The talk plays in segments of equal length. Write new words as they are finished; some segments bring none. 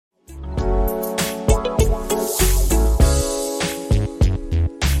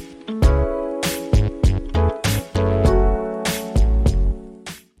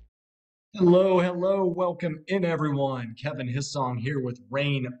Hello, hello, welcome in everyone. Kevin Hissong here with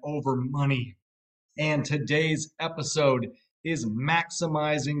Reign Over Money. And today's episode is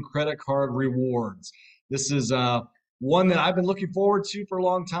maximizing credit card rewards. This is one that I've been looking forward to for a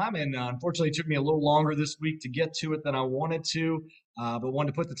long time, and unfortunately, it took me a little longer this week to get to it than I wanted to. But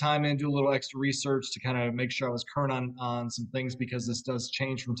wanted to put the time in, do a little extra research to kind of make sure I was current on some things because this does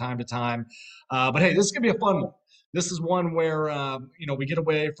change from time to time. But hey, this is gonna be a fun one. This is one where we get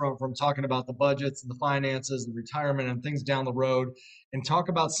away from talking about the budgets and the finances, the retirement, and things down the road, and talk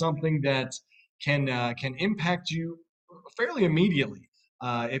about something that can impact you fairly immediately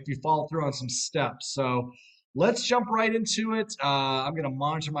if you follow through on some steps. So let's jump right into it. I'm going to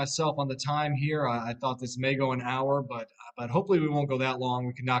monitor myself on the time here. I thought this may go an hour, but hopefully we won't go that long.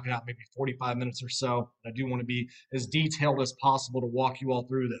 We can knock it out maybe 45 minutes or so. I do want to be as detailed as possible to walk you all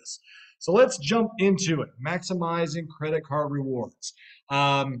through this. So let's jump into it. Maximizing credit card rewards.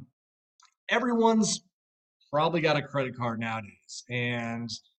 Um, Everyone's probably got a credit card nowadays, and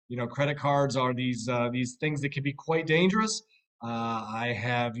credit cards are these things that can be quite dangerous. I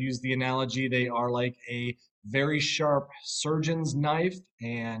have used the analogy they are like a very sharp surgeon's knife,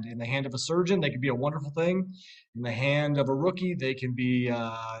 and in the hand of a surgeon, they can be a wonderful thing. In the hand of a rookie, they can be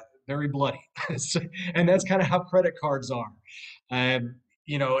very bloody, and that's kind of how credit cards are. Um,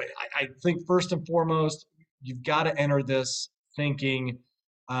 I think first and foremost, you've got to enter this thinking.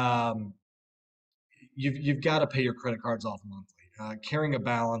 Um, you've got to pay your credit cards off monthly. Carrying a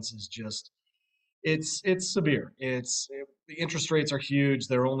balance is just it's severe. The interest rates are huge.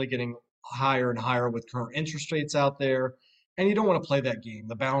 They're only getting higher and higher with current interest rates out there, and you don't want to play that game.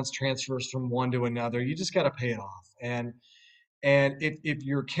 The balance transfers from one to another. You just got to pay it off. And if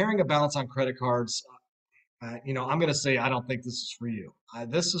you're carrying a balance on credit cards, I'm going to say I don't think this is for you.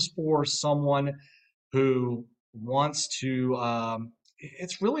 This is for someone who wants to.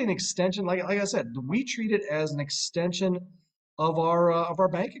 It's really an extension. Like I said, we treat it as an extension of our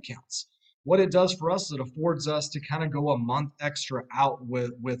bank accounts. What it does for us is it affords us to kind of go a month extra out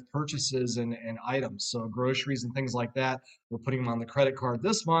with purchases and items. So groceries and things like that, we're putting them on the credit card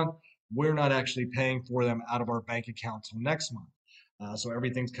this month. We're not actually paying for them out of our bank account till next month. So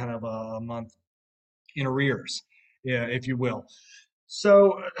everything's kind of a month in arrears, yeah, if you will.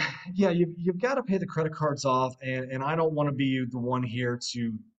 So, yeah, you've got to pay the credit cards off, and I don't want to be the one here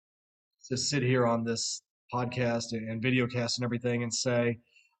to sit here on this podcast and video cast and everything and say,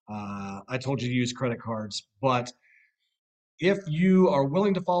 I told you to use credit cards. But if you are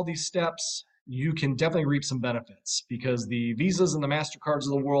willing to follow these steps, you can definitely reap some benefits because the Visas and the MasterCards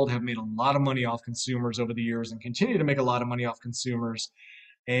of the world have made a lot of money off consumers over the years and continue to make a lot of money off consumers.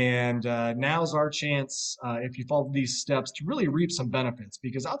 And now's our chance, if you follow these steps, to really reap some benefits.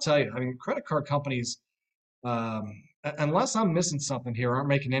 Because I'll tell you, I mean, credit card companies, unless I'm missing something here, aren't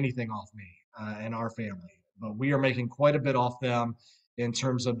making anything off me and our family. But we are making quite a bit off them in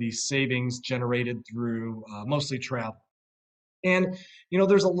terms of the savings generated through mostly travel. And,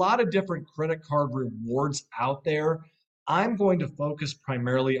 there's a lot of different credit card rewards out there. I'm going to focus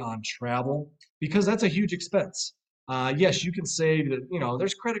primarily on travel because that's a huge expense. Yes, you can say that,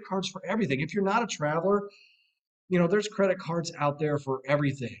 there's credit cards for everything. If you're not a traveler, there's credit cards out there for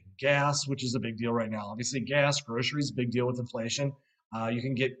everything. Gas, which is a big deal right now. Obviously, gas, groceries, big deal with inflation. You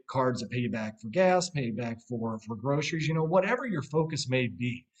can get cards that pay you back for gas, pay you back for groceries, whatever your focus may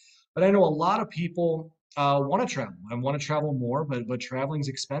be. But I know a lot of people want to travel and want to travel more, but traveling's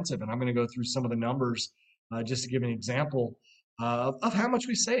expensive. And I'm going to go through some of the numbers just to give an example of how much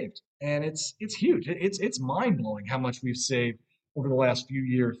we saved. And it's huge. It's mind blowing how much we've saved over the last few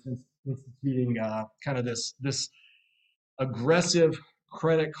years since instituting kind of this aggressive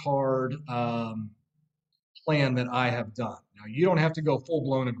credit card plan that I have done. Now, you don't have to go full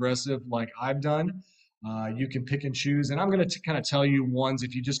blown aggressive like I've done. You can pick and choose. And I'm going to kind of tell you ones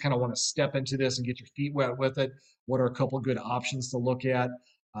if you just kind of want to step into this and get your feet wet with it. What are a couple good options to look at?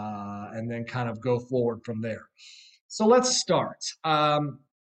 And then kind of go forward from there. So let's start.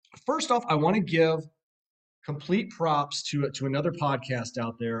 First off, I want to give complete props to another podcast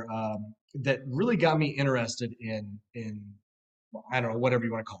out there that really got me interested in I don't know, whatever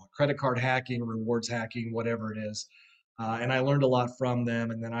you want to call it, credit card hacking, rewards hacking, whatever it is. And I learned a lot from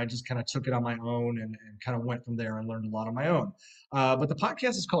them. And then I just kind of took it on my own and kind of went from there and learned a lot on my own. But the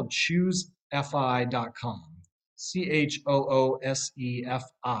podcast is called ChooseFI.com,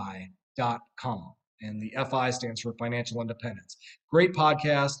 ChooseFI.com. And the FI stands for Financial Independence. Great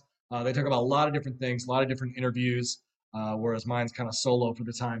podcast. They talk about a lot of different things, a lot of different interviews, whereas mine's kind of solo for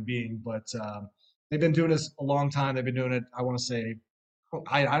the time being. But they've been doing this a long time. They've been doing it, I want to say,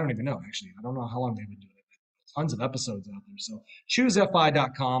 I don't even know, actually. I don't know how long they've been doing it. tons of episodes out there. So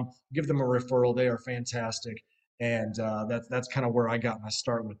choosefi.com, give them a referral. They are fantastic. And that's kind of where I got my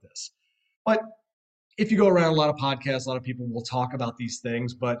start with this. But if you go around a lot of podcasts, a lot of people will talk about these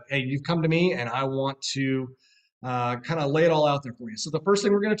things. But hey, you've come to me and I want to kind of lay it all out there for you. So the first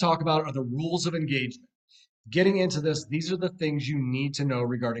thing we're going to talk about are the rules of engagement. Getting into this, these are the things you need to know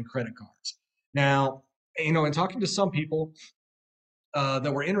regarding credit cards. Now, in talking to some people,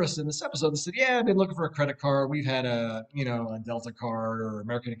 that were interested in this episode that said, "Yeah, I've been looking for a credit card. We've had a Delta card or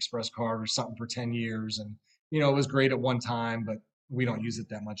American Express card or something for 10 years, and it was great at one time, but we don't use it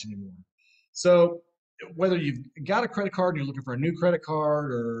that much anymore." So whether you've got a credit card and you're looking for a new credit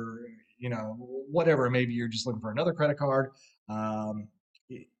card, or whatever, maybe you're just looking for another credit card, um,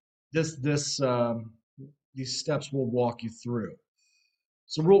 this these steps will walk you through.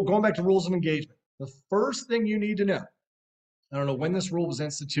 So, going back to rules of engagement, the first thing you need to know, I don't know when this rule was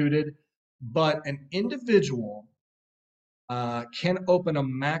instituted, but an individual can open a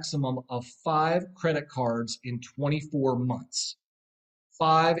maximum of 5 credit cards in 24 months.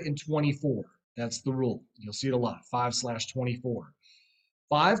 5 in 24. That's the rule. You'll see it a lot. 5/24.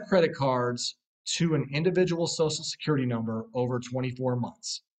 5 credit cards to an individual social security number over 24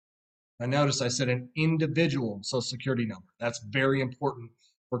 months. Now, notice I said an individual social security number. That's very important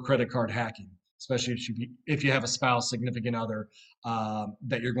for credit card hacking, especially if you have a spouse, significant other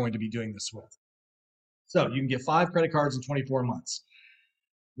that you're going to be doing this with. So you can get 5 credit cards in 24 months.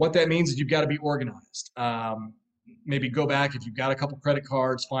 What that means is you've got to be organized. Maybe go back if you've got a couple credit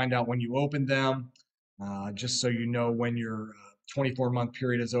cards, find out when you opened them, just so you know when your 24-month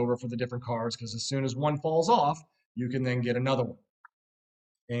period is over for the different cards, because as soon as one falls off, you can then get another one.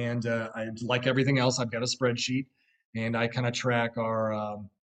 And like everything else, I've got a spreadsheet, and I kind of track our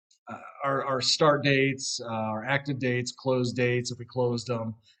start dates, our active dates, close dates, if we closed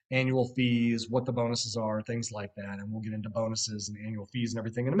them, annual fees, what the bonuses are, things like that. And we'll get into bonuses and annual fees and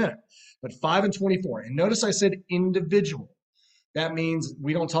everything in a minute. But 5 and 24. And notice I said individual. That means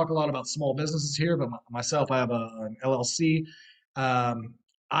we don't talk a lot about small businesses here, but myself, I have an LLC.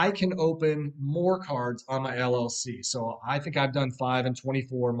 I can open more cards on my LLC. So I think I've done 5 and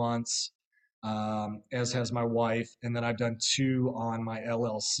 24 months, as has my wife, and then I've done 2 on my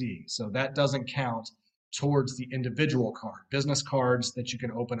LLC. So that doesn't count towards the individual card. Business cards that you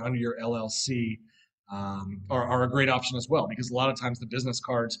can open under your LLC are a great option as well, because a lot of times the business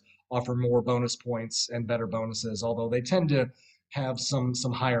cards offer more bonus points and better bonuses, although they tend to have some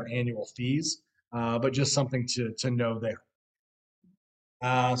higher annual fees, but just something to know there.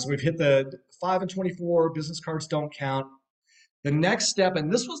 So we've hit the 5 and 24. Business cards don't count. The next step,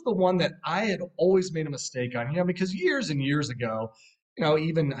 and this was the one that I had always made a mistake on, because years and years ago,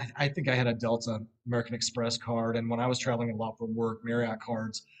 even I think I had a Delta American Express card, and when I was traveling a lot for work, Marriott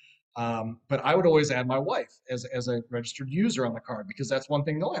cards. But I would always add my wife as a registered user on the card, because that's one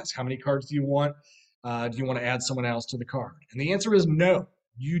thing they'll ask: how many cards do you want? Do you want to add someone else to the card? And the answer is no,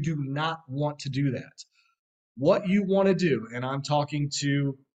 you do not want to do that. What you want to do, and I'm talking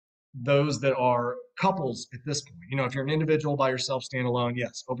to those that are couples at this point. If you're an individual by yourself, standalone,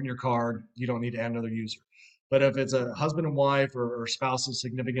 yes, open your card. You don't need to add another user. But if it's a husband and wife, or spouses,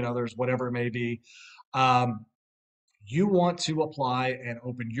 significant others, whatever it may be, you want to apply and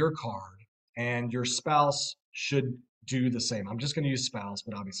open your card, and your spouse should do the same. I'm just going to use spouse,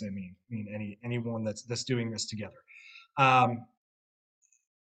 but obviously I mean anyone that's doing this together. Um,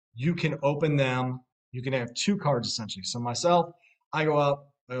 you can open them. You can have 2 cards essentially. So myself, I go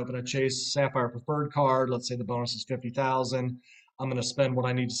up, I open a Chase Sapphire Preferred card. Let's say the bonus is 50,000. I'm going to spend what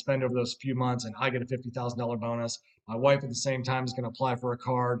I need to spend over those few months, and I get a $50,000 bonus. My wife at the same time is going to apply for a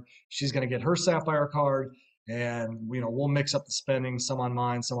card. She's going to get her Sapphire card, and we'll mix up the spending, some on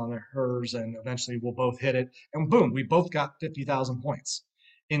mine, some on hers, and eventually we'll both hit it. And boom, we both got 50,000 points.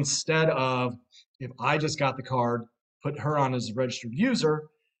 Instead of, if I just got the card, put her on as a registered user,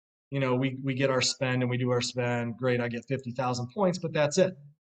 we get our spend and we do our spend. Great, I get 50,000 points, but that's it.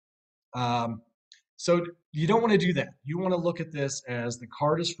 So you don't want to do that. You want to look at this as the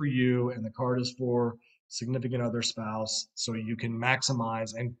card is for you and the card is for significant other, spouse, so you can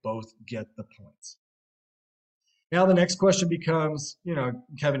maximize and both get the points. Now the next question becomes,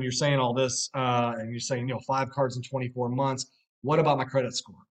 Kevin, you're saying all this, and you're saying, 5 cards in 24 months. What about my credit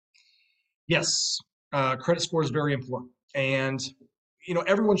score? Yes, credit score is very important. And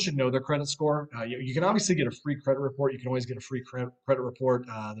everyone should know their credit score. You can obviously get a free credit report. You can always get a free credit report.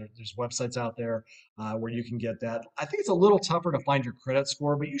 There's websites out there where you can get that. I think it's a little tougher to find your credit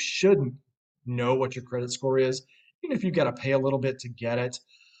score, but you should know what your credit score is, even if you've got to pay a little bit to get it.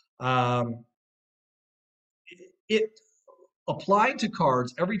 It applying to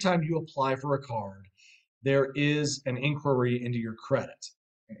cards, every time you apply for a card, there is an inquiry into your credit.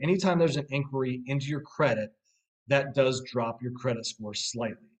 And anytime there's an inquiry into your credit, that does drop your credit score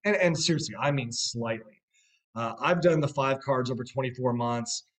slightly. And seriously, I mean slightly. I've done the 5 cards over 24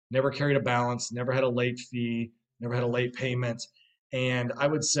 months, never carried a balance, never had a late fee, never had a late payment. And I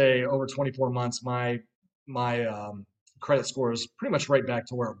would say over 24 months, my credit score is pretty much right back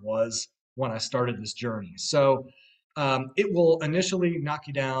to where it was when I started this journey. So it will initially knock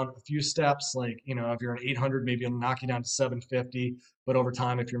you down a few steps. Like, if you're an 800, maybe it'll knock you down to 750. But over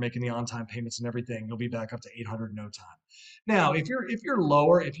time, if you're making the on-time payments and everything, you'll be back up to 800 in no time. Now, if you're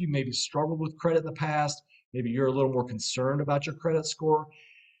lower, if you maybe struggled with credit in the past, maybe you're a little more concerned about your credit score,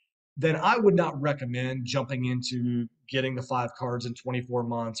 then I would not recommend jumping into getting the 5 cards in 24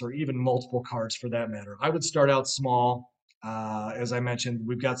 months or even multiple cards for that matter. I would start out small. As I mentioned,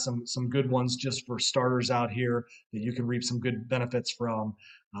 we've got some good ones just for starters out here that you can reap some good benefits from.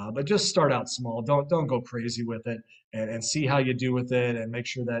 But just start out small. Don't go crazy with it, and see how you do with it, and make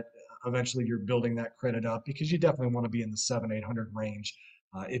sure that eventually you're building that credit up, because you definitely want to be in the 700-800 range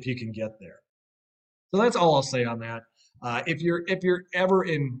if you can get there. So that's all I'll say on that. If you're ever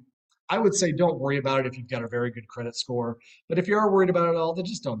in, I would say don't worry about it if you've got a very good credit score. But if you are worried about it all, then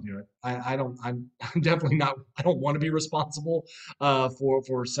just don't do it. I don't. I'm definitely not. I don't want to be responsible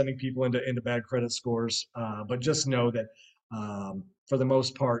for sending people into bad credit scores. But just know that for the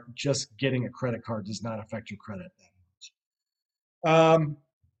most part, just getting a credit card does not affect your credit that much.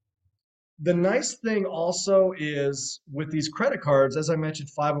 The nice thing also is with these credit cards, as I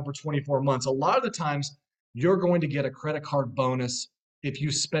mentioned, 5 over 24 months, a lot of the times you're going to get a credit card bonus if you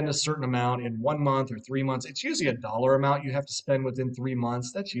spend a certain amount in 1 month or 3 months. It's usually a dollar amount you have to spend within 3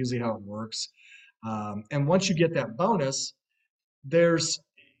 months. That's usually how it works. And once you get that bonus, there's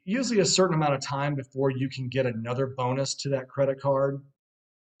usually a certain amount of time before you can get another bonus to that credit card.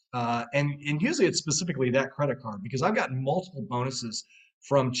 And usually it's specifically that credit card, because I've gotten multiple bonuses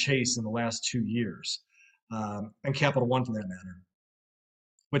from Chase in the last 2 years, and Capital One for that matter,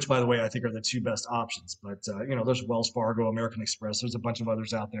 which, by the way, I think are the two best options. But there's Wells Fargo, American Express. There's a bunch of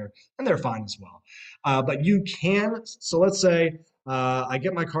others out there, and they're fine as well. But you can. So let's say I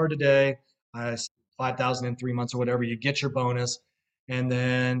get my card today, 5,000 in 3 months or whatever. You get your bonus, and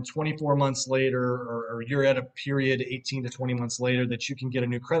then 24 months later, or you're at a period 18 to 20 months later that you can get a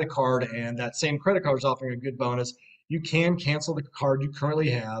new credit card, and that same credit card is offering a good bonus. You can cancel the card you currently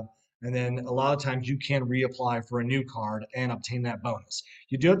have, and then a lot of times you can reapply for a new card and obtain that bonus.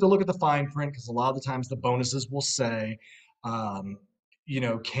 You do have to look at the fine print, because a lot of the times the bonuses will say, um,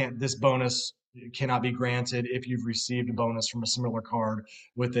 can't this bonus cannot be granted if you've received a bonus from a similar card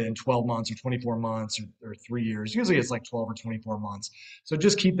within 12 months or 24 months or 3 years. Usually it's like 12 or 24 months. So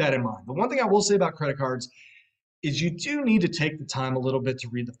just keep that in mind. The one thing I will say about credit cards is you do need to take the time a little bit to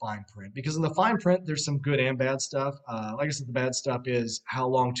read the fine print, because in the fine print there's some good and bad stuff. Like I said, the bad stuff is how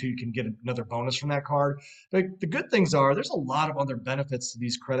long till you can get another bonus from that card. But the good things are there's a lot of other benefits to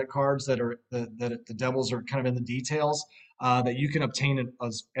these credit cards that the devils are kind of in the details, that you can obtain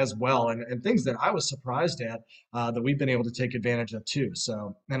as well, and things that I was surprised at, that we've been able to take advantage of too.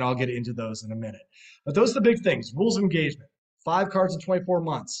 So, and I'll get into those in a minute. But those are the big things. Rules of engagement. 5 cards in 24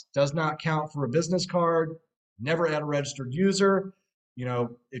 months does not count for a business card. Never add a registered user.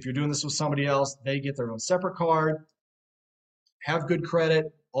 If you're doing this with somebody else, they get their own separate card. Have good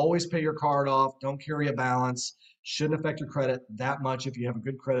credit. Always pay your card off. Don't carry a balance. Shouldn't affect your credit that much if you have a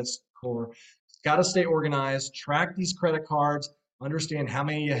good credit score. Got to stay organized. Track these credit cards. Understand how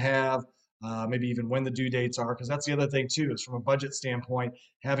many you have. Maybe even when the due dates are, because that's the other thing too, is from a budget standpoint,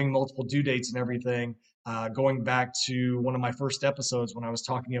 having multiple due dates and everything. Going back to one of my first episodes when I was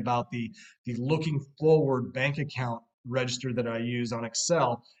talking about the looking forward bank account register that I use on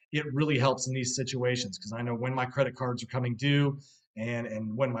Excel, it really helps in these situations, because I know when my credit cards are coming due,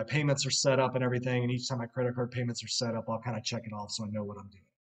 and when my payments are set up and everything. And each time my credit card payments are set up, I'll kind of check it off so I know what I'm doing.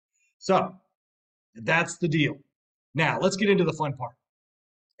 So that's the deal. Now let's get into the fun part.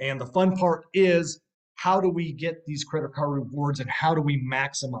 And the fun part is, how do we get these credit card rewards and how do we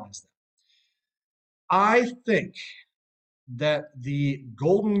maximize them? I think that the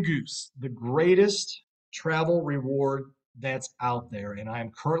golden goose, the greatest travel reward that's out there, and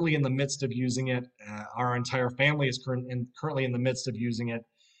I'm currently in the midst of using it, our entire family is currently in the midst of using it,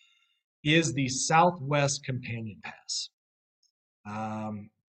 is the Southwest Companion Pass.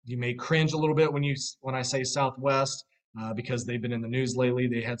 You may cringe a little bit when I say Southwest, because they've been in the news lately.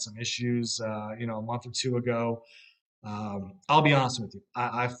 They had some issues, a month or two ago. I'll be honest with you.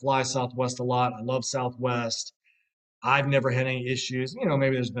 I fly Southwest a lot. I love Southwest. I've never had any issues.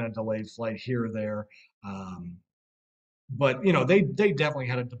 Maybe there's been a delayed flight here or there. But they definitely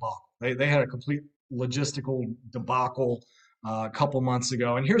had a debacle. They had a complete logistical debacle a couple months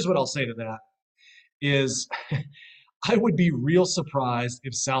ago. And here's what I'll say to that is I would be real surprised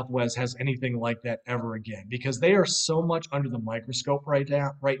if Southwest has anything like that ever again, because they are so much under the microscope right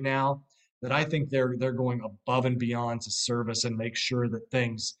now that I think they're going above and beyond to service and make sure that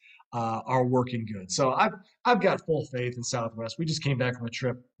things are working good. So I've got full faith in Southwest. We just came back from a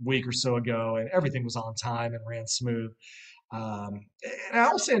trip a week or so ago, and everything was on time and ran smooth. And I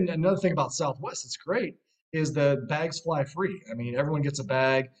will say another thing about Southwest that's great is the bags fly free. I mean, everyone gets a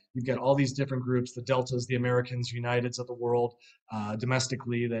bag. You've got all these different groups, the Deltas, the Americans, Uniteds of the world,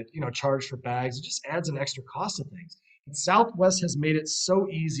 domestically that, charge for bags. It just adds an extra cost to things. And Southwest has made it so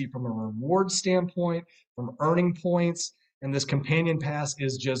easy from a reward standpoint, from earning points. And this companion pass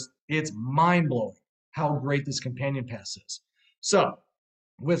is it's mind blowing how great this companion pass is. So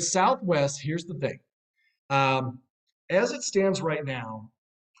with Southwest, here's the thing. Um, as it stands right now,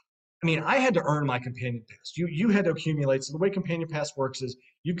 I mean, I had to earn my companion pass. You had to accumulate. So the way companion pass works is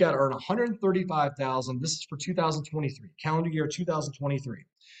you've got to earn 135,000. This is for 2023, calendar year 2023.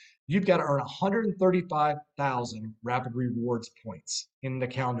 You've got to earn 135,000 rapid rewards points in the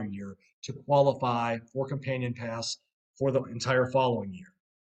calendar year to qualify for companion pass for the entire following year.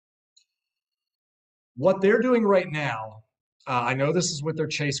 What they're doing right now, I know this is with their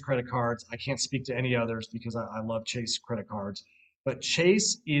Chase credit cards. I can't speak to any others because I love Chase credit cards, but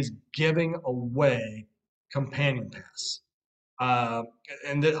Chase is giving away Companion Pass. Uh,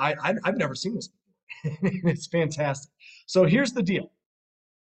 and I've never seen this before. It's fantastic. So here's the deal.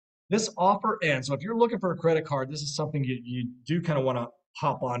 This offer ends. So if you're looking for a credit card, this is something you do kind of want to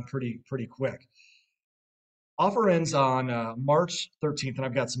hop on pretty quick. Offer ends on March 13th, and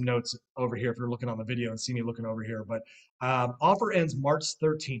I've got some notes over here if you're looking on the video and see me looking over here. But offer ends March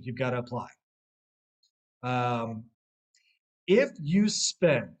 13th. You've got to apply. If you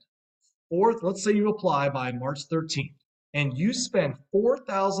spend, or let's say you apply by March 13th, and you spend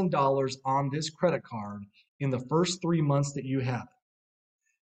 $4,000 on this credit card in the first 3 months that you have it.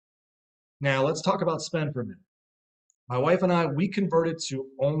 Now, let's talk about spend for a minute. My wife and I, we converted to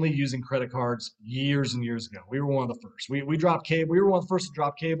only using credit cards years and years ago. We were one of the first. We dropped cable. We were one of the first to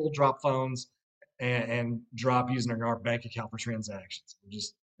drop cable, drop phones, and drop using our bank account for transactions.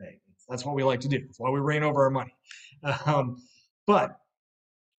 Hey, that's what we like to do. That's why we reign over our money. But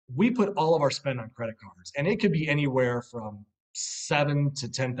we put all of our spend on credit cards, and it could be anywhere from $7,000 to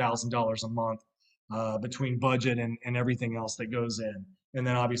 $10,000 a month between budget and everything else that goes in. And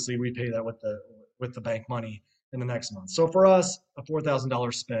then obviously we pay that with the bank money in the next month. So for us, a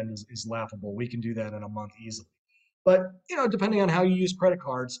 $4,000 spend is laughable. We can do that in a month easily. But depending on how you use credit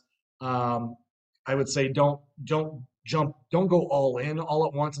cards, I would say don't go all in all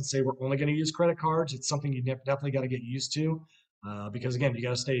at once and say we're only going to use credit cards. It's something you definitely got to get used to because again, you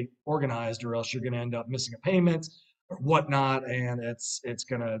got to stay organized, or else you're going to end up missing a payment or whatnot, and it's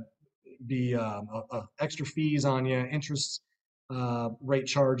going to be extra fees on you, interest rate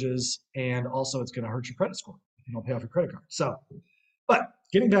charges, and also it's going to hurt your credit score if you don't pay off your credit card. So, but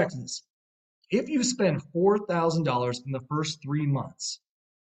getting back to this, if you spend $4,000 in the first 3 months,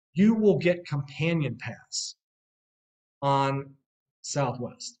 you will get Companion Pass on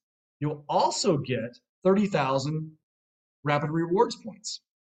Southwest. You'll also get 30,000 Rapid Rewards points.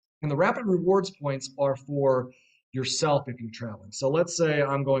 And the Rapid Rewards points are for yourself if you're traveling. So let's say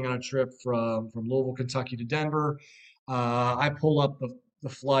I'm going on a trip from Louisville, Kentucky to Denver. I pull up the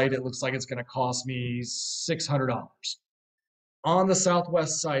flight. It looks like it's going to cost me $600. On the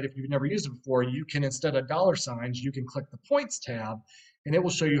Southwest site, if you've never used it before, you can, instead of dollar signs, you can click the points tab, and it will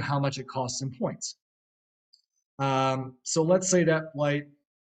show you how much it costs in points. So let's say that flight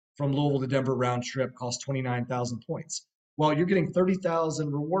from Louisville to Denver round trip costs 29,000 points. Well, you're getting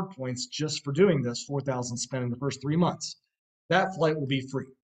 30,000 reward points just for doing this, 4,000 spent in the first 3 months. That flight will be free.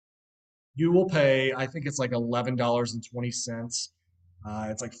 You will pay, I think it's like $11.20.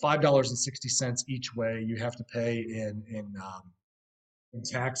 It's like $5.60 each way you have to pay in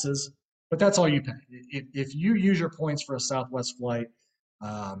taxes, but that's all you pay. If you use your points for a Southwest flight,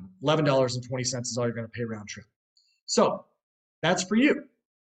 $11.20 is all you're going to pay round trip. So that's for you.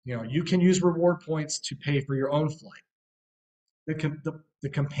 You can use reward points to pay for your own flight. The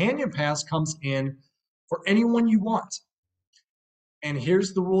Companion Pass comes in for anyone you want. And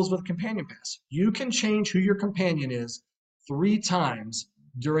here's the rules with Companion Pass. You can change who your companion is 3 times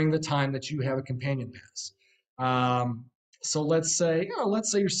during the time that you have a Companion Pass. So let's say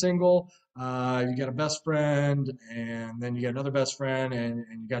you're single, you got a best friend, and then you got another best friend, and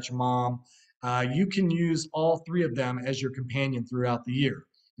you got your mom. You can use all 3 of them as your companion throughout the year.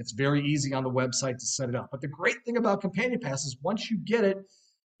 It's very easy on the website to set it up. But the great thing about Companion Pass is once you get it,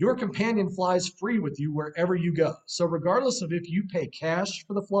 your companion flies free with you wherever you go. So regardless of if you pay cash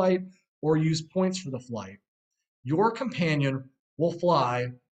for the flight or use points for the flight, your companion will fly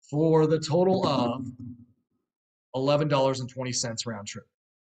for the total of $11.20 round trip.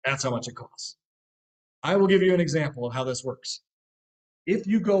 That's how much it costs. I will give you an example of how this works. If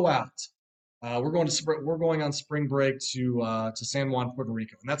you go out, we're going on spring break to San Juan, Puerto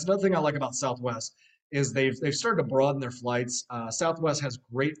Rico, and that's another thing I like about Southwest is they've started to broaden their flights. Southwest has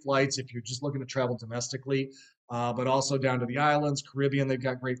great flights if you're just looking to travel domestically, but also down to the islands, Caribbean. They've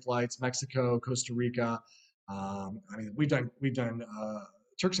got great flights. Mexico, Costa Rica. I mean, we've done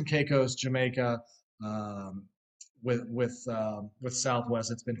Turks and Caicos, Jamaica, um, with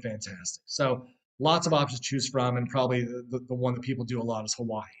Southwest. It's been fantastic. So lots of options to choose from, and probably the one that people do a lot is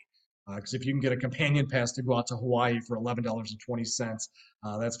Hawaii. Because if you can get a companion pass to go out to Hawaii for $11.20,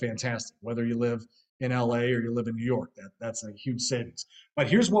 that's fantastic. Whether you live in LA or you live in New York, that's a huge savings. But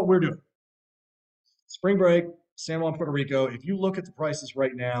here's what we're doing. Spring break, San Juan, Puerto Rico. If you look at the prices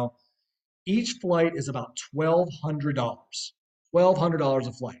right now, each flight is about $1,200. $1,200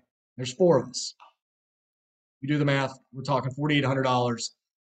 a flight. There's four of us. You do the math, we're talking $4,800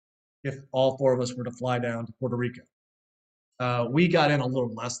 if all four of us were to fly down to Puerto Rico. We got in a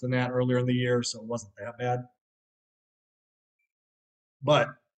little less than that earlier in the year, so it wasn't that bad. But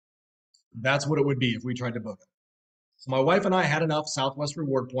that's what it would be if we tried to book it. So my wife and I had enough Southwest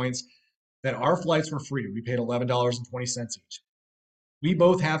reward points that our flights were free. We paid $11.20 each. We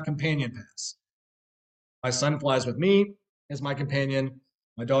both have companion pass. My son flies with me as my companion.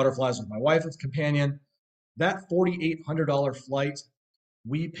 My daughter flies with my wife as companion. That $4,800 flight,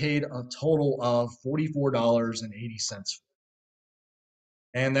 we paid a total of $44.80 for.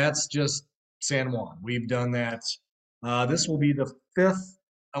 And that's just San Juan. We've done that. This will be the fifth,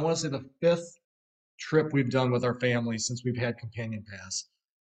 I want to say the fifth trip we've done with our family since we've had companion pass.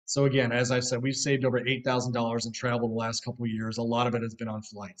 So again, as I said, we've saved over $8,000 in travel the last couple of years. A lot of it has been on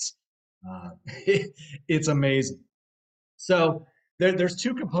flights. It's amazing. So there's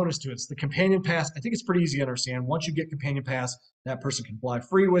two components to it. It's the companion pass. I think it's pretty easy to understand. Once you get companion pass, that person can fly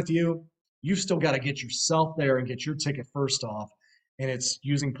free with you. You've still got to get yourself there and get your ticket first off. And it's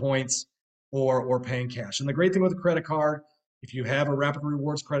using points or paying cash. And the great thing with a credit card, if you have a Rapid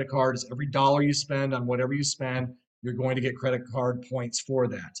Rewards credit card, is every dollar you spend on whatever you spend, you're going to get credit card points for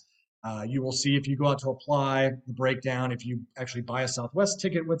that. You will see if you go out to apply the breakdown. If you actually buy a Southwest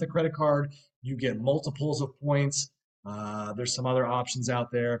ticket with a credit card, you get multiples of points. There's some other options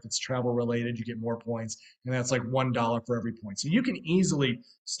out there. If it's travel related, you get more points, and that's like $1 for every point. So you can easily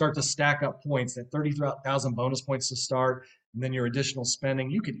start to stack up points, that 30,000 bonus points to start, and then your additional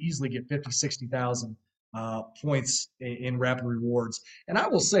spending. You could easily get 50, 60,000 points in Rapid Rewards. And I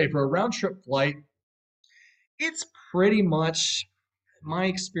will say, for a round trip flight, it's pretty much my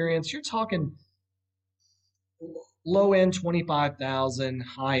experience. You're talking low end 25,000,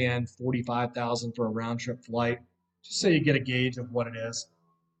 high end 45,000 for a round trip flight, just so you get a gauge of what it is.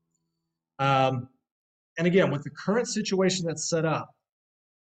 And again, with the current situation that's set up,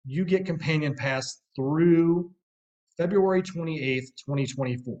 you get companion pass through February 28th,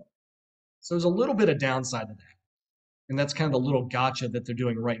 2024. So there's a little bit of downside to that. And that's kind of the little gotcha that they're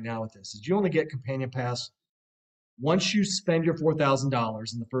doing right now with this, is you only get companion pass once you spend your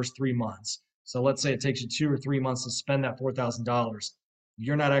 $4,000 in the first 3 months. So let's say it takes you 2 or 3 months to spend that $4,000.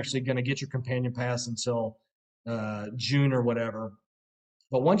 You're not actually going to get your companion pass until June or whatever.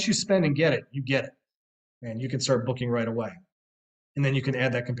 But once you spend and get it, you get it. And you can start booking right away. And then you can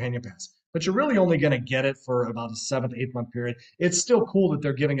add that companion pass. But you're really only going to get it for about a 7th, 8th month period. It's still cool that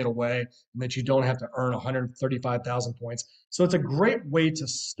they're giving it away and that you don't have to earn 135,000 points. So it's a great way to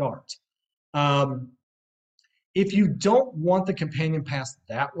start. If you don't want the companion pass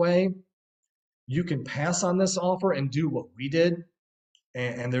that way, you can pass on this offer and do what we did.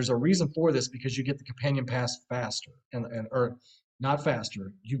 And there's a reason for this, because you get the companion pass faster or not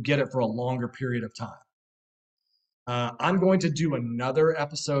faster. You get it for a longer period of time. I'm going to do another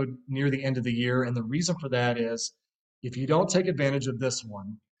episode near the end of the year. And the reason for that is, if you don't take advantage of this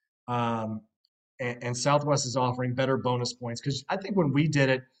one, and Southwest is offering better bonus points, because I think when we did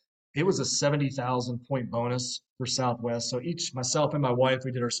it, it was a 70,000 point bonus for Southwest. So myself and my wife,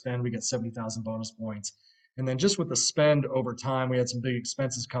 we did our spend, we got 70,000 bonus points. And then just with the spend over time, we had some big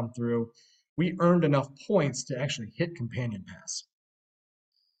expenses come through. We earned enough points to actually hit companion pass.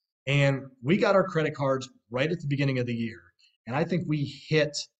 And we got our credit cards right at the beginning of the year. And I think we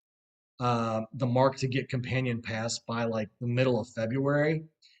hit the mark to get companion pass by like the middle of February.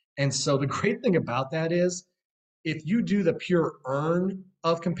 And so the great thing about that is, if you do the pure earn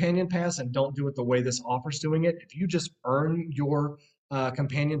of companion pass and don't do it the way this offer's doing it, if you just earn your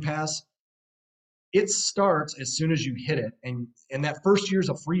companion pass, it starts as soon as you hit it, and that first year is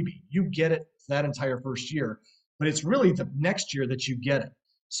a freebie. You get it that entire first year, but it's really the next year that you get it.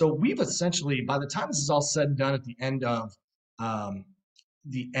 So we've essentially, by the time this is all said and done at um,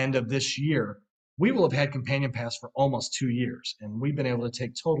 the end of this year, we will have had Companion Pass for almost 2 years, and we've been able to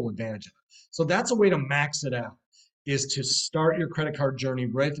take total advantage of it. So that's a way to max it out, is to start your credit card journey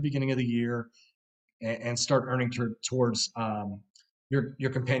right at the beginning of the year and start earning towards your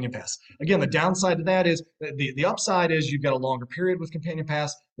companion pass. Again, the downside to that is the upside is you've got a longer period with companion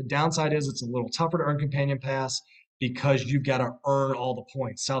pass. The downside is it's a little tougher to earn companion pass because you've got to earn all the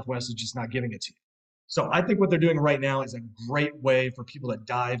points. Southwest is just not giving it to you. So I think what they're doing right now is a great way for people to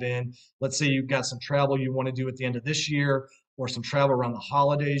dive in. Let's say you've got some travel you want to do at the end of this year, or some travel around the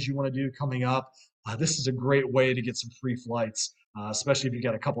holidays you want to do coming up. This is a great way to get some free flights, especially if you've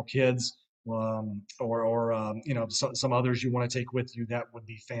got a couple kids, or some others you want to take with you. That would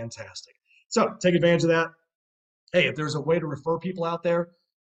be fantastic. So take advantage of that. Hey, if there's a way to refer people out there,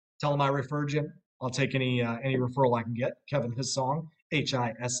 tell them I referred you. I'll take any referral I can get. Kevin Hissong,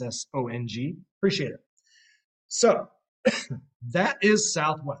 Hissong. Appreciate it. So that is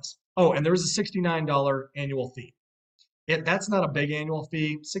Southwest. Oh, and there is a $69 annual fee. That's not a big annual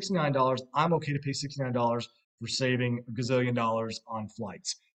fee. $69. I'm okay to pay $69 for saving a gazillion dollars on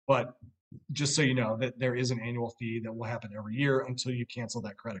flights. But just so you know that there is an annual fee that will happen every year until you cancel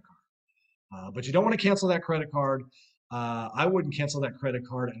that credit card. But you don't want to cancel that credit card. I wouldn't cancel that credit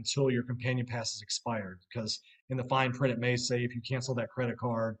card until your companion pass is expired, because in the fine print it may say if you cancel that credit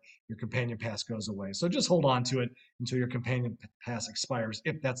card, your companion pass goes away. So just hold on to it until your companion pass expires,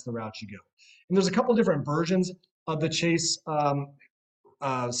 if that's the route you go. And there's a couple different versions of the Chase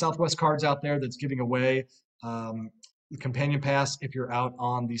Southwest cards out there that's giving away the companion pass if you're out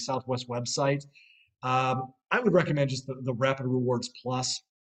on the Southwest website. I would recommend just the Rapid Rewards Plus.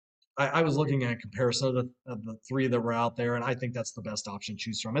 I was looking at a comparison of the three that were out there, and I think that's the best option to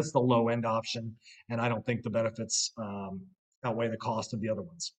choose from. It's the low end option, and I don't think the benefits outweigh the cost of the other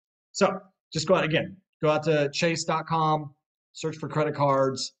ones. So just go out to chase.com, search for credit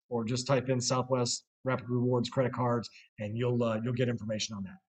cards, or just type in Southwest Rapid Rewards credit cards, and you'll get information on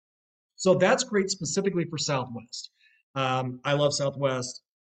that. So that's great specifically for Southwest. I love Southwest.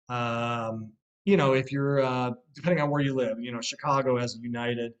 If you're depending on where you live, Chicago has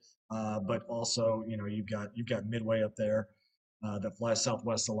United, but also you've got Midway up there that flies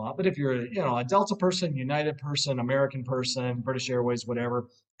Southwest a lot. But if you're a Delta person, United person, American person, British Airways, whatever,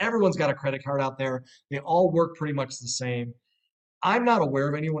 everyone's got a credit card out there. They all work pretty much the same. I'm not aware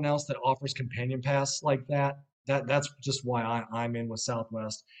of anyone else that offers companion pass like that. That's just why I'm in with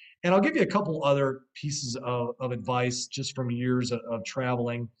Southwest. And I'll give you a couple other pieces of advice just from years of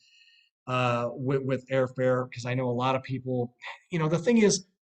traveling with airfare, because I know a lot of people, the thing is,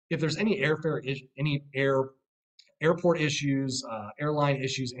 if there's any airport issues, airline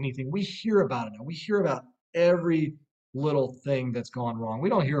issues, anything, we hear about it now. We hear about every little thing that's gone wrong. We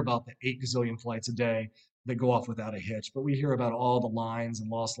don't hear about the 8 gazillion flights a day that go off without a hitch, but we hear about all the lines and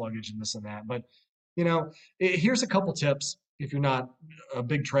lost luggage and this and that. But here's a couple tips if you're not a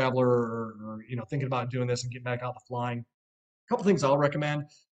big traveler, or thinking about doing this and getting back out to flying. A couple things I'll recommend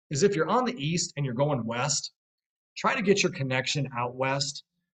is, if you're on the east and you're going west, try to get your connection out west.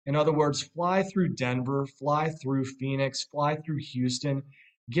 In other words, fly through Denver, fly through Phoenix, fly through Houston,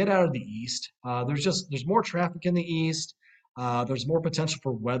 get out of the east. There's more traffic in the east. There's more potential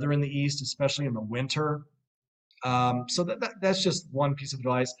for weather in the east, especially in the winter. So that's just one piece of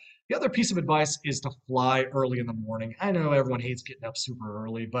advice. The other piece of advice is to fly early in the morning. I know everyone hates getting up super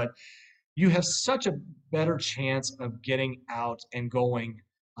early, but you have such a better chance of getting out and going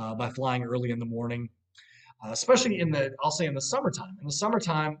by flying early in the morning, especially in the summertime. In the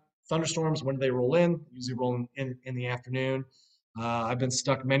summertime, thunderstorms, when do they roll in? Usually roll in the afternoon. I've been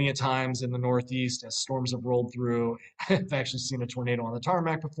stuck many a times in the Northeast as storms have rolled through. I've actually seen a tornado on the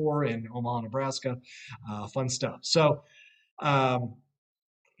tarmac before in Omaha, Nebraska. Fun stuff. So,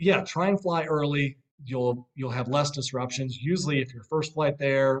 try and fly early. You'll have less disruptions. Usually, if your first flight in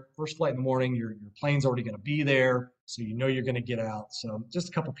the morning, your plane's already going to be there, so you're going to get out. So, just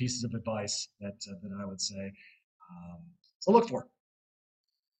a couple pieces of advice that I would say. So look for it.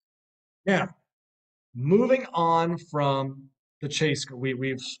 Now, moving on from the Chase,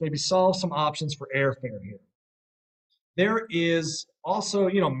 we've maybe solved some options for airfare here. There is also,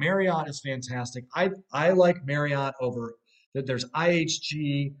 Marriott is fantastic. I like Marriott over. There's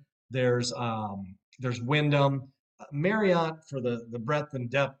IHG. There's Wyndham. Marriott, for the breadth and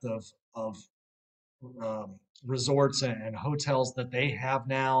depth of resorts and hotels that they have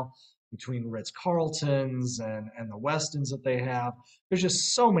now, between Ritz-Carltons and the Westins that they have. There's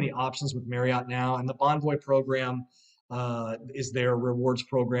just so many options with Marriott now, and the Bonvoy program is their rewards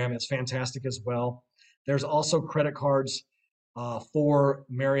program. It's fantastic as well. There's also credit cards for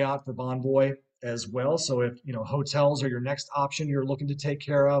Marriott for Bonvoy as well. So if hotels are your next option you're looking to take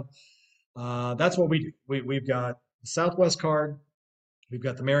care of, that's what we do. We've got the Southwest card, we've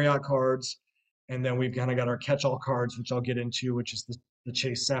got the Marriott cards, and then we've kind of got our catch-all cards, which I'll get into, which is the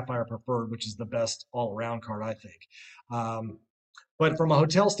Chase Sapphire Preferred, which is the best all-around card, I think. But from a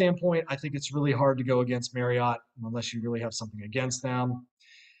hotel standpoint, I think it's really hard to go against Marriott unless you really have something against them.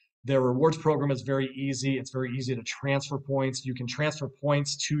 Their rewards program is very easy. It's very easy to transfer points. You can transfer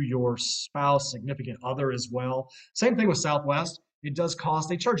points to your spouse, significant other as well. Same thing with Southwest. It does cost.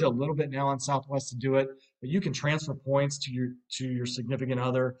 They charge you a little bit now on Southwest to do it, but you can transfer points to your significant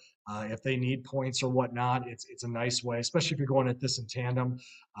other if they need points or whatnot. It's a nice way, especially if you're going at this in tandem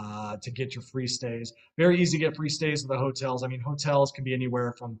to get your free stays. Very easy to get free stays with the hotels. I mean, hotels can be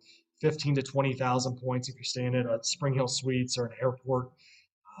anywhere from 15 to 20,000 points if you're staying at a Spring Hill Suites or an airport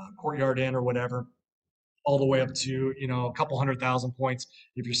Courtyard Inn or whatever, all the way up to a couple 100,000 points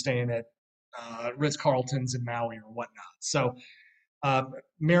if you're staying at Ritz Carltons in Maui or whatnot. So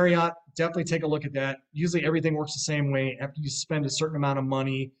Marriott, definitely take a look at that. Usually everything works the same way. After you spend a certain amount of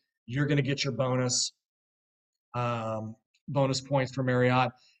money, you're going to get your bonus points for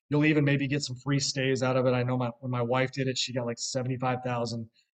Marriott. You'll even maybe get some free stays out of it. I know when my wife did it, she got like 75,000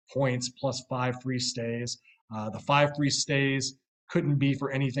 points plus 5 free stays. The 5 free stays couldn't be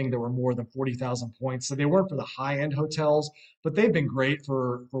for anything that were more than 40,000 points. So they weren't for the high-end hotels, but they've been great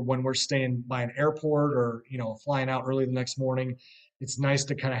for when we're staying by an airport or, flying out early the next morning. It's nice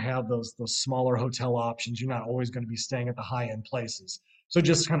to kind of have those smaller hotel options. You're not always going to be staying at the high-end places. So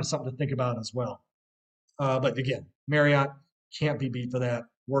just kind of something to think about as well. But again, Marriott can't be beat for that.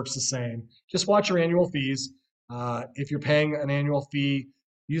 Works the same. Just watch your annual fees. If you're paying an annual fee,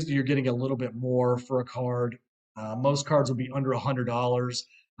 usually you're getting a little bit more for a card. Most cards will be under $100.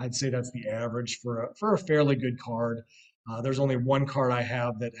 I'd say that's the average for a fairly good card. There's only one card I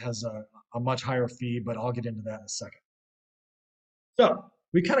have that has a much higher fee, but I'll get into that in a second. So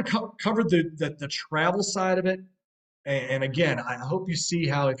we kind of covered the travel side of it. And again, I hope you see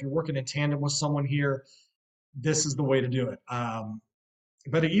how if you're working in tandem with someone here, this is the way to do it.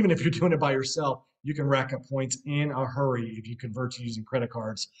 But even if you're doing it by yourself, you can rack up points in a hurry if you convert to using credit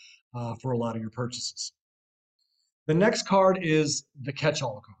cards for a lot of your purchases. The next card is the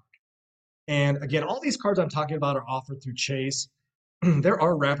catch-all card. And again, all these cards I'm talking about are offered through Chase. There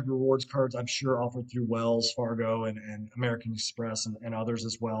are Rapid Rewards cards, I'm sure, offered through Wells Fargo and American Express and others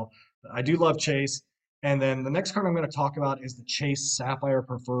as well. I do love Chase. And then the next card I'm going to talk about is the Chase Sapphire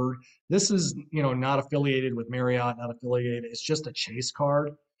Preferred. This is, not affiliated with Marriott, not affiliated. It's just a Chase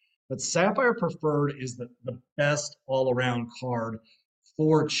card. But Sapphire Preferred is the best all-around card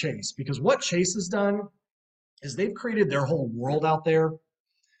for Chase because what Chase has done is they've created their whole world out there.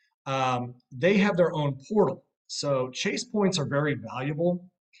 They have their own portal. So Chase points are very valuable.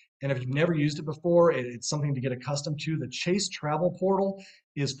 And if you've never used it before, it's something to get accustomed to. The Chase Travel Portal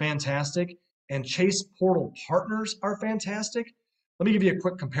is fantastic, and Chase Portal partners are fantastic. Let me give you a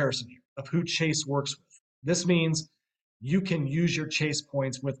quick comparison here of who Chase works with. This means you can use your Chase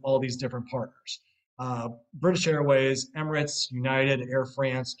points with all these different partners. British Airways, Emirates, United, Air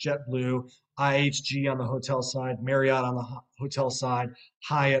France, JetBlue, IHG on the hotel side, Marriott on the hotel side,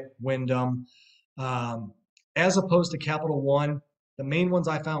 Hyatt, Wyndham. As opposed to CapitalOne, the main ones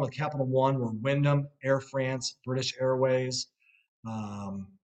I found with CapitalOne were Wyndham, Air France, British Airways.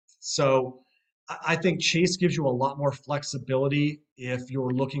 So I think Chase gives you a lot more flexibility if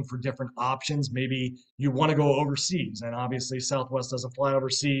you're looking for different options. Maybe you want to go overseas, and obviously Southwest doesn't fly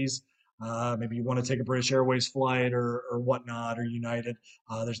overseas. Maybe you want to take a British Airways flight or whatnot, or United.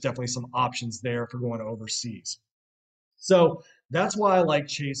 There's definitely some options there for going overseas. So that's why I like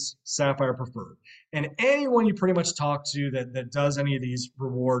Chase Sapphire Preferred. And anyone you pretty much talk to that does any of these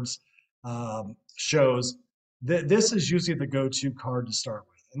rewards shows that this is usually the go-to card to start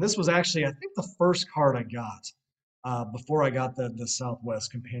with. And this was actually, I think, the first card I got before I got the Southwest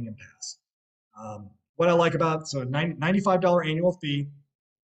Companion Pass. What I like about, so $95 annual fee.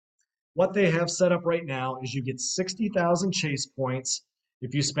 What they have set up right now is you get 60,000 Chase points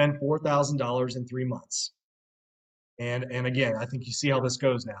if you spend $4,000 in 3 months. And again, I think you see how this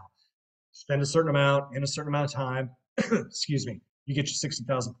goes now. Spend a certain amount in a certain amount of time, excuse me, you get your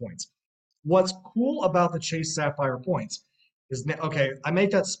 60,000 points. What's cool about the Chase Sapphire points is, okay, I make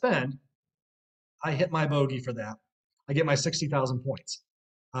that spend, I hit my bogey for that, I get my 60,000 points.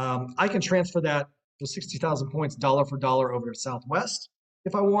 I can transfer those 60,000 points dollar for dollar over to Southwest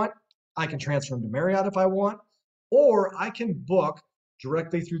if I want, I can transfer them to Marriott if I want, or I can book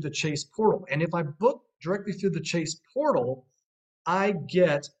directly through the Chase portal. And if I book directly through the Chase portal, I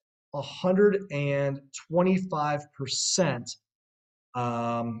get 125%,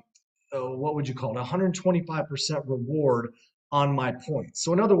 what would you call it? 125% reward on my points.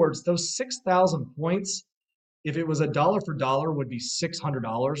 So in other words, those 6,000 points, if it was a dollar for dollar, would be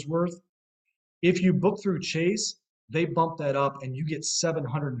 $600 worth. If you book through Chase, they bump that up and you get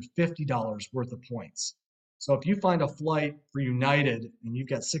 $750 worth of points. So if you find a flight for United and you've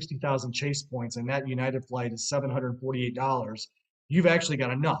got 60,000 Chase points and that United flight is $748, you've actually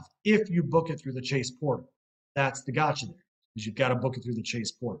got enough if you book it through the Chase portal. That's the gotcha there, is you've got to book it through the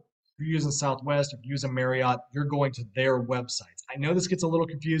Chase portal. If you're using Southwest, if you're using Marriott, you're going to their websites. I know this gets a little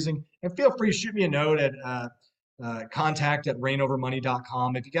confusing, and feel free to shoot me a note at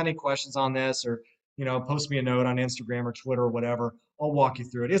contact@rainovermoney.com. If you got any questions on this, or post me a note on Instagram or Twitter or whatever, I'll walk you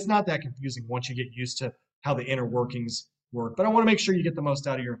through it. It's not that confusing once you get used to how the inner workings work, but I want to make sure you get the most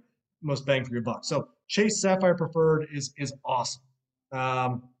out of your most bang for your buck. So Chase Sapphire Preferred is awesome,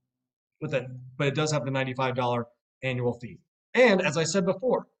 with it, but it does have the $95 annual fee. And as I said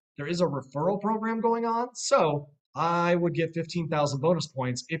before, there is a referral program going on, so I would get 15,000 bonus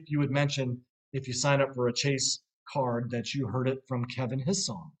points if you would mention, if you sign up for a Chase card, that you heard it from Kevin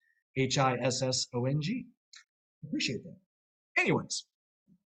Hissong, Hissong. Appreciate that. Anyways,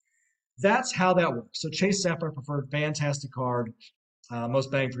 that's how that works. So Chase Sapphire Preferred, fantastic card,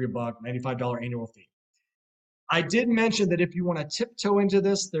 most bang for your buck, $95 annual fee. I did mention that if you want to tiptoe into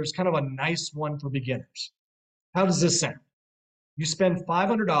this, there's kind of a nice one for beginners. How does this sound? You spend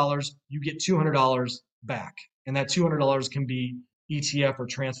 $500, you get $200 back, and that $200 can be ETF or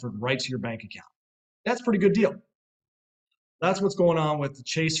transferred right to your bank account. That's a pretty good deal. That's what's going on with the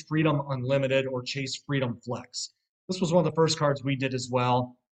Chase Freedom Unlimited or Chase Freedom Flex. This was one of the first cards we did as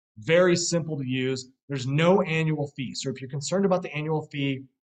well. Very simple to use. There's no annual fee. So if you're concerned about the annual fee,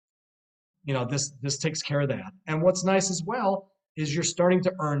 this takes care of that. And what's nice as well is you're starting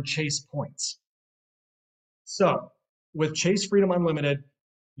to earn Chase points. So with Chase Freedom Unlimited,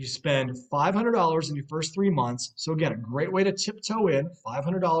 you spend $500 in your first 3 months. So again, a great way to tiptoe in,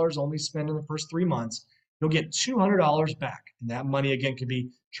 $500 only spend in the first 3 months. You'll get $200 back. And that money, again, can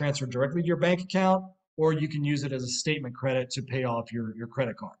be transferred directly to your bank account, or you can use it as a statement credit to pay off your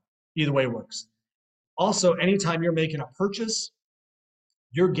credit card. Either way works. Also, anytime you're making a purchase,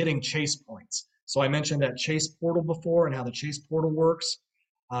 you're getting Chase points. So I mentioned that Chase portal before and how the Chase portal works.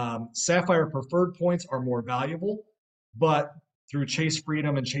 Sapphire Preferred points are more valuable, but through Chase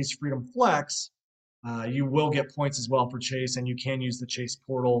Freedom and Chase Freedom Flex, you will get points as well for Chase, and you can use the Chase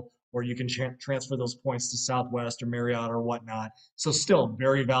portal, or you can transfer those points to Southwest or Marriott or whatnot. So still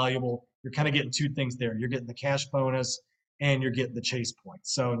very valuable. You're kind of getting two things there. You're getting the cash bonus and you're getting the Chase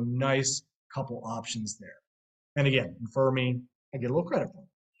points. So nice couple options there. And again, refer me, I get a little credit for it.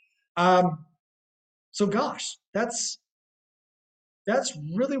 So gosh, that's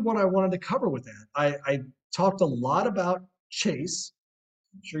really what I wanted to cover with that. I talked a lot about Chase.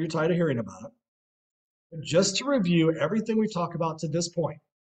 I'm sure you're tired of hearing about it. But just to review everything we've talked about to this point,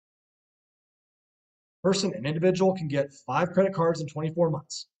 an individual can get 5 credit cards in 24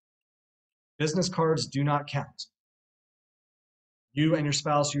 months. Business cards do not count. You and your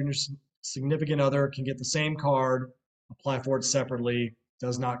spouse, you and your significant other can get the same card, apply for it separately,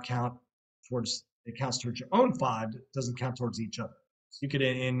 does not count towards, it counts towards your own 5, doesn't count towards each other. So you could,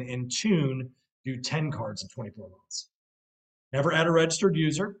 in tune, do 10 cards in 24 months. Never add a registered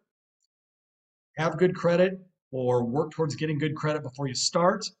user. Have good credit or work towards getting good credit before you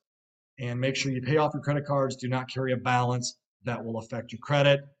start. And make sure you pay off your credit cards. Do not carry a balance that will affect your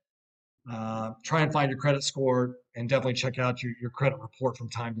credit. Try and find your credit score, and definitely check out your credit report from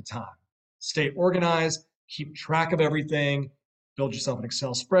time to time. Stay organized, keep track of everything, build yourself an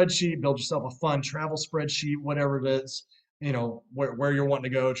Excel spreadsheet, build yourself a fun travel spreadsheet, whatever it is, where you're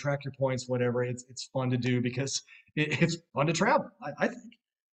wanting to go, track your points, whatever. It's fun to do because it's fun to travel, I think.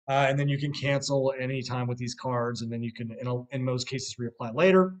 And then you can cancel anytime with these cards, and then you can, in most cases, reapply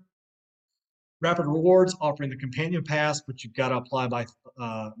later. Rapid Rewards offering the Companion Pass, but you've got to apply by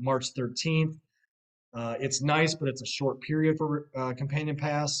March 13th. It's nice, but it's a short period for Companion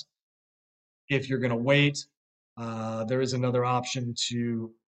Pass. If you're going to wait, there is another option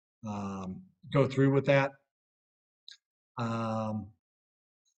to go through with that. Other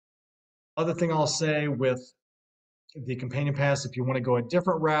thing I'll say with the Companion Pass, if you want to go a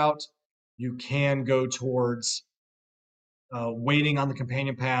different route, you can go towards waiting on the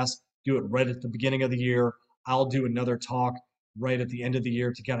Companion Pass. Do it right at the beginning of the year. I'll do another talk right at the end of the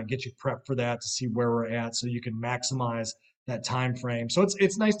year to kind of get you prepped for that, to see where we're at, so you can maximize that time frame. So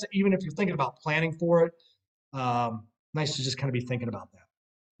it's nice to, even if you're thinking about planning for it, nice to just kind of be thinking about that.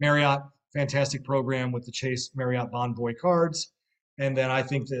 Marriott, fantastic program with the Chase Marriott Bonvoy cards. And then I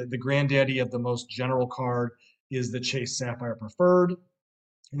think the granddaddy of the most general card is the Chase Sapphire Preferred.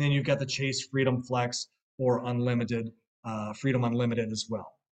 And then you've got the Chase Freedom Flex or Unlimited, Freedom Unlimited as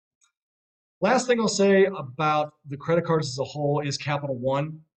well. Last thing I'll say about the credit cards as a whole is Capital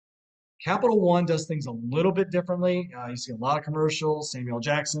One. Capital One does things a little bit differently. You see a lot of commercials, Samuel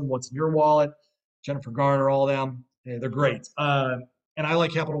Jackson, what's in your wallet, Jennifer Garner, all them. They're great. And I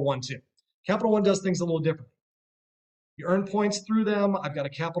like Capital One too. Capital One does things a little differently. You earn points through them. I've got a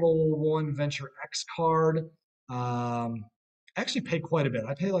Capital One Venture X card. I actually pay quite a bit.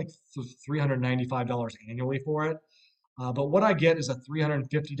 I pay like $395 annually for it. But what I get is a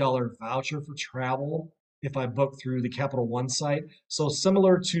 $350 voucher for travel if I book through the Capital One site. So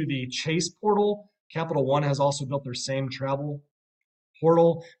similar to the Chase portal, Capital One has also built their same travel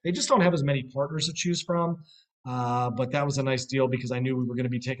portal. They just don't have as many partners to choose from. But that was a nice deal because I knew we were going to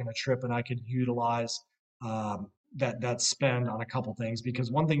be taking a trip and I could utilize that spend on a couple things.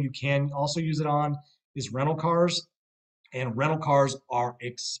 Because one thing you can also use it on is rental cars, and rental cars are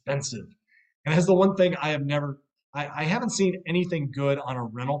expensive. And that's the one thing I haven't seen anything good on a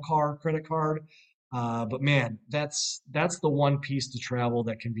rental car credit card. But man, that's the one piece to travel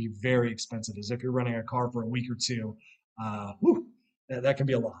that can be very expensive. Is if you're renting a car for a week or two, that can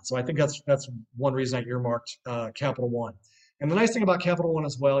be a lot. So I think that's one reason I earmarked Capital One. And the nice thing about Capital One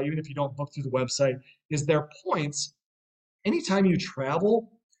as well, even if you don't book through the website, is their points. Anytime you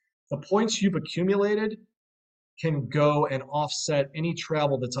travel, the points you've accumulated can go and offset any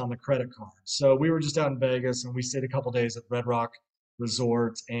travel that's on the credit card. So we were just out in Vegas and we stayed a couple days at Red Rock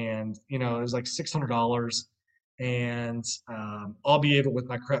Resort, and it was like $600, and I'll be able with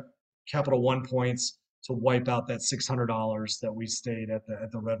my Capital One points to wipe out that $600 that we stayed at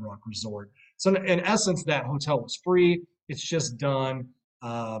the Red Rock Resort. So in essence, that hotel was free. It's just done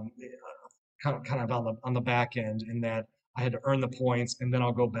kind of on the back end, in that I had to earn the points and then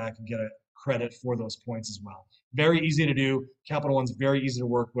I'll go back and get a credit for those points as well. Very easy to do. Capital One's very easy to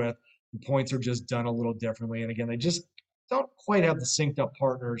work with. The points are just done a little differently. And again, they just don't quite have the synced up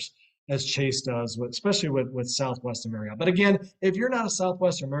partners as Chase does, especially with Southwest and Marriott. But again, if you're not a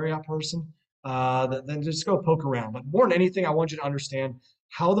Southwest or Marriott person, then just go poke around. But more than anything, I want you to understand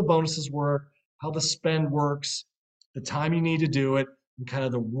how the bonuses work, how the spend works, the time you need to do it, and kind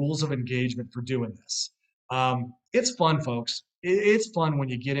of the rules of engagement for doing this. It's fun, folks. It's fun when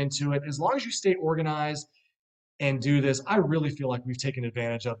you get into it. As long as you stay organized and do this, I really feel like we've taken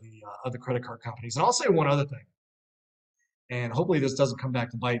advantage of the credit card companies. And I'll say one other thing, and hopefully this doesn't come back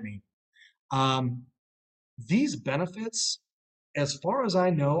to bite me. These benefits, as far as I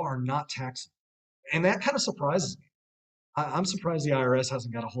know, are not taxable, and that kind of surprises me. I'm surprised the IRS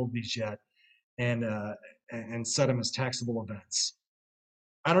hasn't got a hold of these yet and set them as taxable events.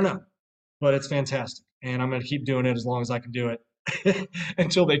 I don't know, but it's fantastic, and I'm going to keep doing it as long as I can do it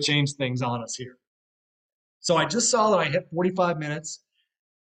until they change things on us here. So I just saw that I hit 45 minutes,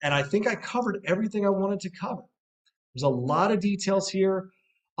 and I think I covered everything I wanted to cover. There's a lot of details here.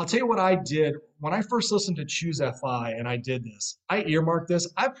 I'll tell you what I did when I first listened to Choose FI and I did this. I earmarked this.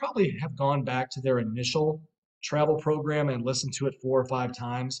 I probably have gone back to their initial travel program and listened to it 4 or 5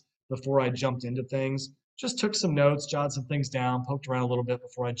 times before I jumped into things. Just took some notes, jotted some things down, poked around a little bit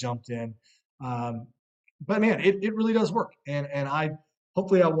before I jumped in. But man, it really does work. And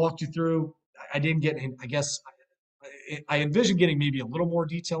hopefully I walked you through. I didn't get in, I guess I envisioned getting maybe a little more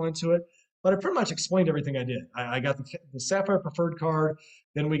detail into it, but I pretty much explained everything I did. I got the Sapphire Preferred card,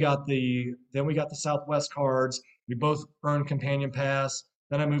 then we got the Southwest cards. We both earned Companion Pass.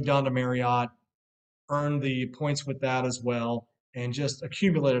 Then I moved on to Marriott, earned the points with that as well, and just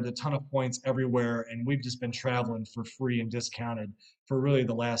accumulated a ton of points everywhere. And we've just been traveling for free and discounted for really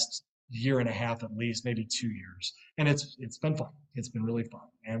the last year and a half at least, maybe 2 years. And it's been fun. It's been really fun.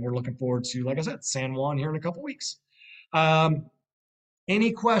 And we're looking forward to, like I said, San Juan here in a couple weeks.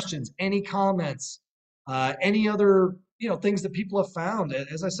 Any questions, any comments, any other things that people have found?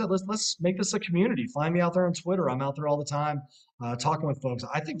 As I said, let's make this a community. Find me out there on Twitter. I'm out there all the time talking with folks.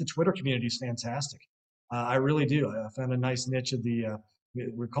 I think the Twitter community is fantastic. I really do. I found a nice niche of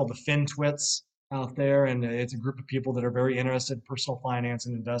we're called the Fin Twits out there, and it's a group of people that are very interested in personal finance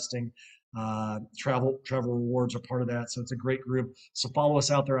and investing. Travel rewards are part of that, so it's a great group. So follow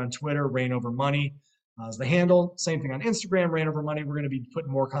us out there on Twitter. Reign Over Money is the handle. Same thing on Instagram, Reign Over Money. We're going to be putting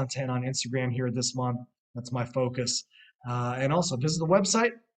more content on Instagram here this month. That's my focus. And also visit the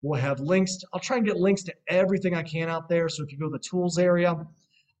website. We'll have links. I'll try and get links to everything I can out there. So if you go to the tools area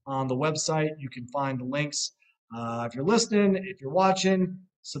on the website, you can find the links. If you're listening, if you're watching,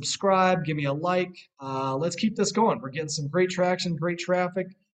 subscribe, give me a like. Let's keep this going. We're getting some great traction, great traffic,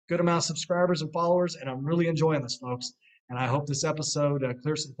 good amount of subscribers and followers, and I'm really enjoying this, folks. And I hope this episode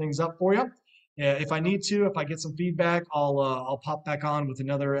clears some things up for you. If I need to, if I get some feedback, I'll pop back on with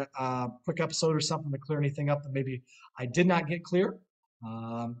another quick episode or something to clear anything up that maybe I did not get clear.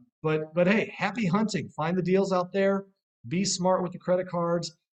 But hey, happy hunting. Find the deals out there. Be smart with the credit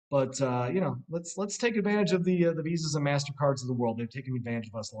cards. But let's take advantage of the Visas and Mastercards of the world. They've taken advantage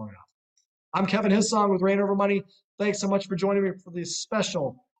of us long enough. I'm Kevin Hissong with Rain Over Money. Thanks so much for joining me for this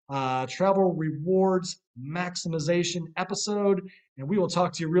special travel rewards maximization episode, and we will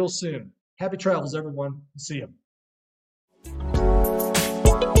talk to you real soon. Happy travels, everyone. See you.